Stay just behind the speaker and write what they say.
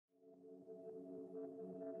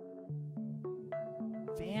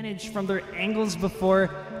advantage from their angles before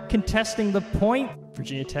contesting the point.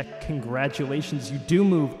 Virginia Tech, congratulations. You do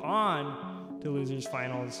move on to losers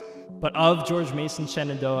finals. But of George Mason,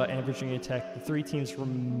 Shenandoah, and Virginia Tech, the three teams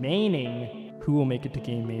remaining, who will make it to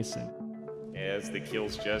GameMason? As the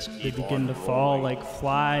kills just keep They begin to fall like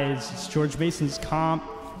flies. It's George Mason's comp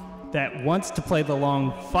that wants to play the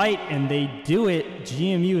long fight, and they do it.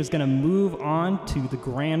 GMU is going to move on to the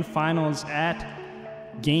grand finals at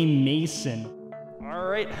GameMason. All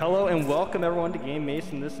right, hello and welcome everyone to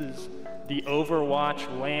GameMason. This is the Overwatch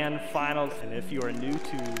LAN finals, and if you are new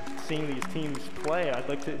to seeing these teams play, I'd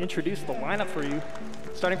like to introduce the lineup for you.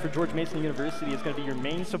 Starting for George Mason University is going to be your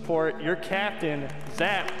main support, your captain,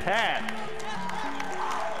 ZapPat.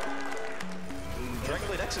 Dragon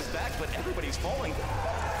Blade X is back, but everybody's falling.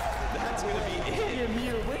 That's going to be it.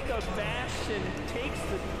 GMU with a bastion takes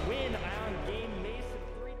the win on GameMason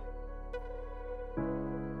 3.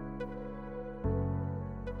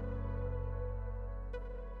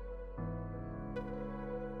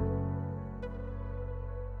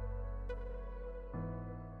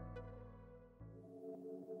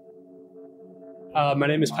 My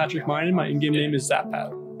name is Patrick Minen. My in-game name is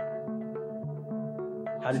ZapPat.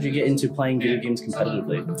 How did you get into playing video games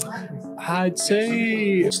competitively? I'd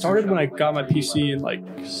say it started when I got my PC in like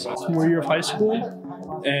sophomore year of high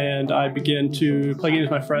school, and I began to play games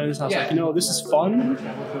with my friends. And I was like, you know, this is fun,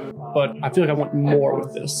 but I feel like I want more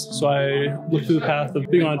with this. So I looked through the path of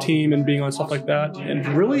being on a team and being on stuff like that, and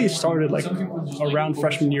really started like around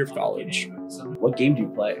freshman year of college. What game do you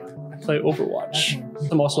play? I play Overwatch.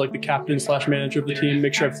 I'm also like the captain / manager of the team,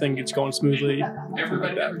 make sure everything gets going smoothly, everything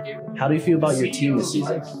like that. How do you feel about your team this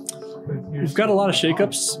season? We've got a lot of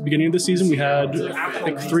shakeups. Beginning of the season, we had I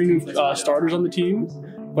think 3 new starters on the team,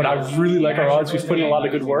 but I really like our odds. We've put in a lot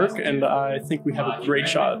of good work, and I think we have a great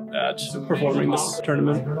shot at performing this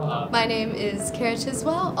tournament. My name is Kara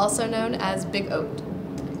Chiswell, also known as Big Oat.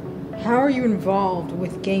 How are you involved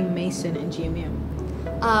with GameMason and GMU?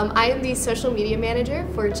 I am the social media manager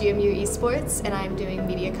for GMU Esports, and I'm doing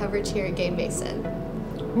media coverage here at GameMason.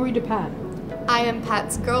 Who are you to Pat? I am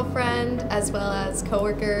Pat's girlfriend, as well as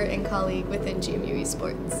coworker and colleague within GMU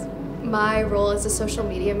Esports. My role as a social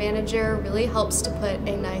media manager really helps to put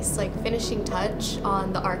a nice finishing touch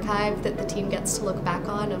on the archive that the team gets to look back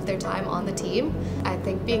on of their time on the team. I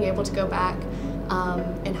think being able to go back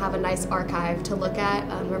and have a nice archive to look at,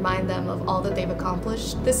 remind them of all that they've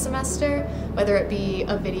accomplished this semester, whether it be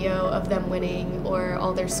a video of them winning or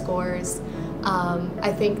all their scores.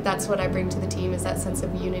 I think that's what I bring to the team, is that sense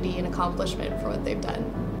of unity and accomplishment for what they've done.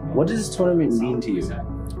 What does this tournament mean to you?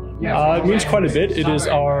 It means quite a bit. It is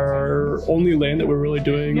our only LAN that we're really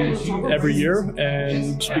doing every year,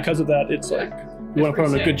 and because of that, it's like we want to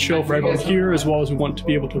put on a good show for everyone here, as well as we want to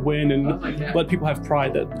be able to win and let people have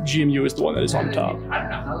pride that GMU is the one that is on top.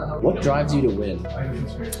 What drives you to win?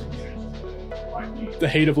 The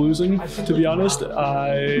hate of losing, to be honest.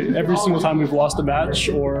 Every single time we've lost a match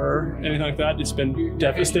or anything like that, it's been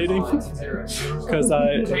devastating. Because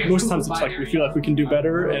most of the times it's like we feel like we can do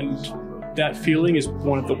better, and that feeling is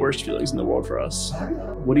one of the worst feelings in the world for us.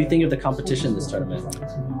 What do you think of the competition this tournament?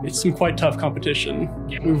 It's some quite tough competition.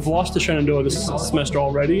 We've lost to Shenandoah this semester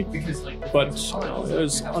already, but it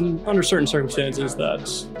was under certain circumstances that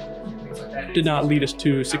did not lead us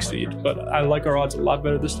to succeed. But I like our odds a lot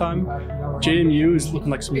better this time. JMU is looking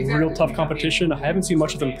like some real tough competition. I haven't seen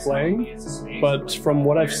much of them playing, but from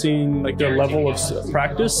what I've seen, like their level of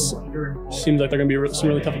practice seems like they're going to be some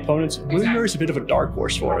really tough opponents. Winner is a bit of a dark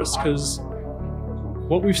horse for us, because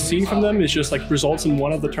what we've seen from them is just like results in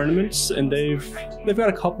one of the tournaments, and they've got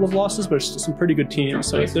a couple of losses, but it's some pretty good teams.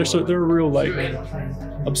 So they're a real like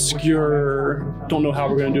obscure, don't know how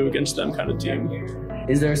we're going to do against them kind of team.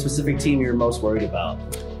 Is there a specific team you're most worried about?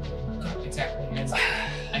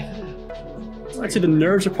 I'd say the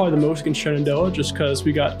nerves are probably the most against Shenandoah, just because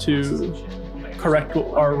we got to correct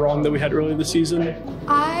our wrong that we had earlier this season.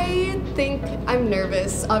 I think I'm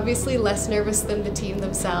nervous, obviously less nervous than the team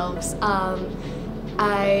themselves.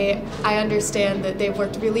 I understand that they've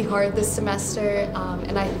worked really hard this semester,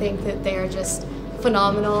 and I think that they are just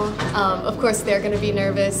phenomenal. Of course they're going to be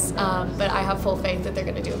nervous, but I have full faith that they're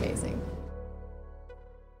going to do amazing.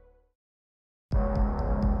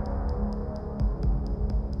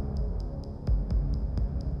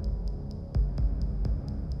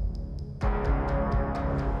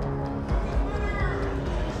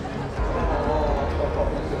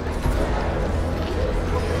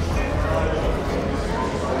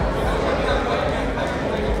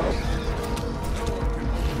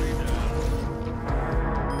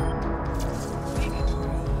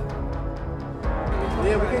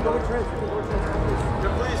 Yeah, we can can go with trans.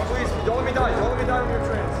 Yeah, please, don't let me die. Don't let me die when you're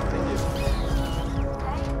trans. Thank you.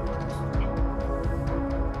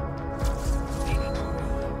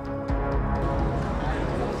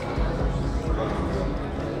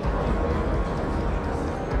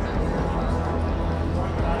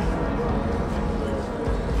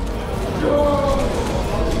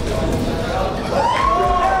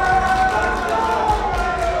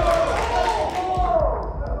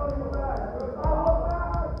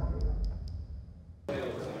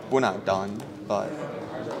 We're not done, but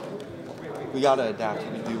we gotta adapt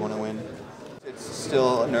if we do want to win. It's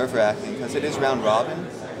still nerve-wracking because it is round robin.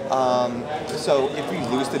 So if we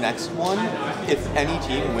lose the next one, if any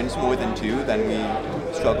team wins more than 2, then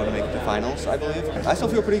we struggle to make it to finals, I believe. I still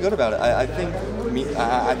feel pretty good about it. I think we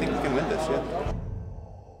can win this, yeah.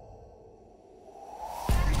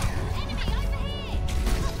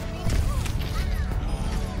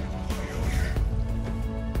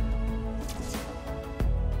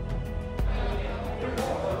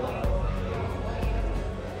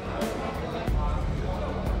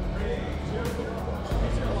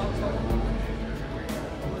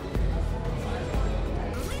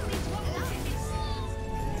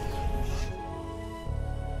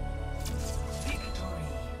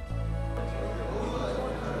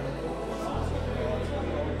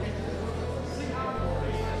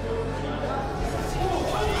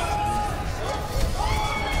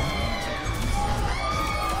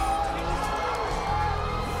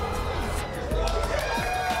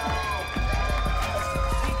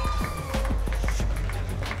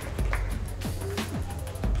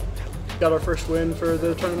 Got our first win for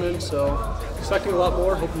the tournament, so expecting a lot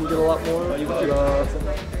more, hoping we get a lot more, but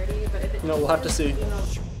we'll have to see.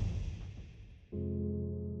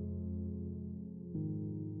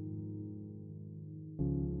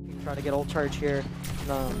 Try to get ult charge here.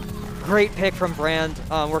 Great pick from Brand,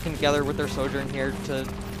 working together with their Sojourn here to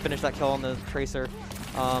finish that kill on the Tracer.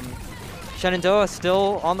 Shenandoah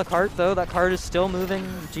still on the cart though, that cart is still moving.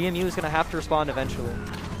 GMU is going to have to respond eventually.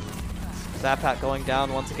 ZapPat going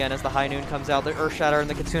down once again as the High Noon comes out. The Earth Shatter and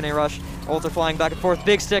the Kitsune Rush. Ults are flying back and forth.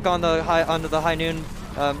 Big stick on the High Noon.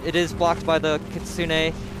 It is blocked by the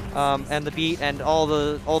Kitsune and the Beat, and all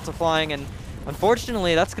the ults are flying, and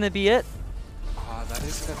unfortunately that's going to be it. That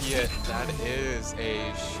is going to be it. That is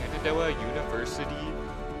a Shenandoah University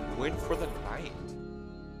win for the night.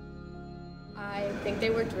 I think they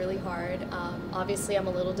worked really hard. Obviously I'm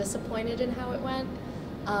a little disappointed in how it went.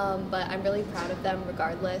 But I'm really proud of them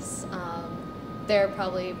regardless. They're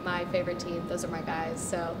probably my favorite team. Those are my guys.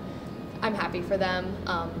 So I'm happy for them,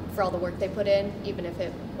 for all the work they put in, even if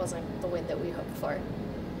it wasn't the win that we hoped for.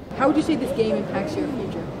 How would you say this game impacts your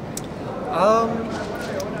future?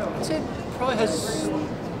 I'd say it probably has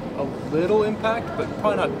a little impact, but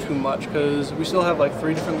probably not too much, because we still have like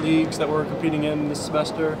 3 different leagues that we're competing in this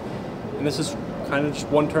semester, and this is kind of just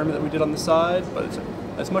one tournament that we did on the side, but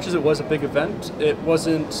as much as it was a big event, it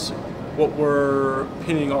wasn't what we're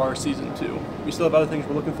pinning our season to. We still have other things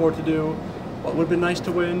we're looking forward to do. Well, it would have been nice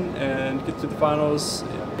to win and get to the finals.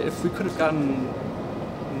 If we could have gotten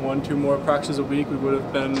 1-2 more practices a week, we would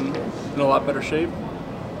have been in a lot better shape.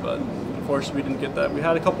 But unfortunately, we didn't get that. We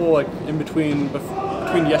had a couple, like in between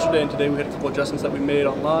yesterday and today, we had a couple adjustments that we made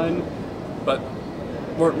online, but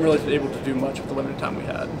weren't really able to do much with the limited time we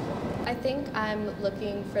had. I think I'm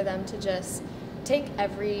looking for them to just take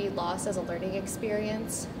every loss as a learning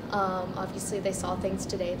experience. Obviously they saw things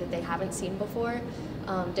today that they haven't seen before,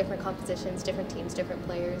 different compositions, different teams, different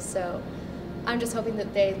players, so I'm just hoping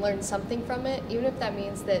that they learn something from it, even if that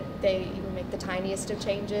means that they even make the tiniest of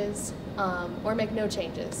changes, or make no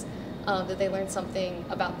changes, that they learn something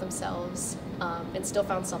about themselves and still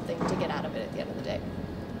found something to get out of it at the end of the day.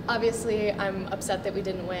 Obviously I'm upset that we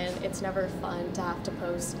didn't win. It's never fun to have to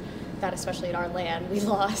post that, especially at our LAN. We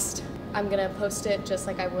lost. I'm gonna post it just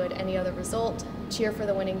like I would any other result, cheer for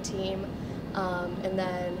the winning team, and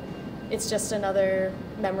then it's just another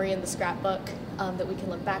memory in the scrapbook that we can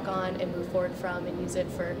look back on and move forward from and use it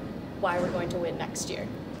for why we're going to win next year.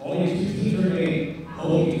 Only 2 teams remain. How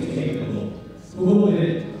will you take the vote? Who will win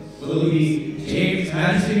it? Will it be James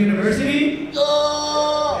Madison University?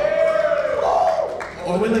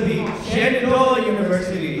 Or will it be Shenandoah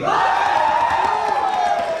University?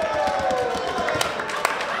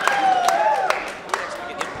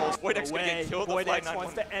 Voidex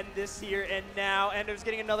wants to end this here and now. Endo's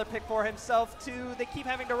getting another pick for himself too. They keep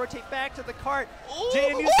having to rotate back to the cart.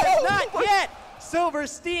 JMU says not yet.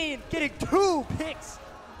 Silverstein getting 2 picks.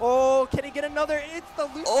 Oh, can he get another? It's the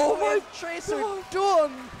Lucian Tracer.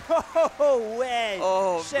 No way.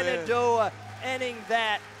 Shenandoah ending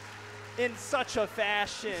that in such a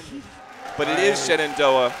fashion. But it is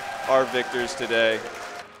Shenandoah, our victors today.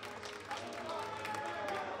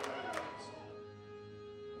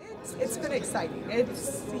 It's been exciting.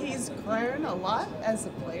 He's grown a lot as a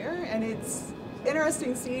player, and it's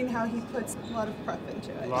interesting seeing how he puts a lot of prep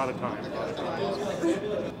into it. A lot of time.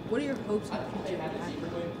 What are your hopes and future?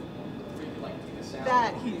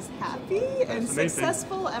 That he's happy and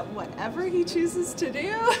successful at whatever he chooses to do.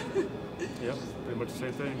 Yep, pretty much the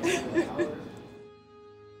same thing.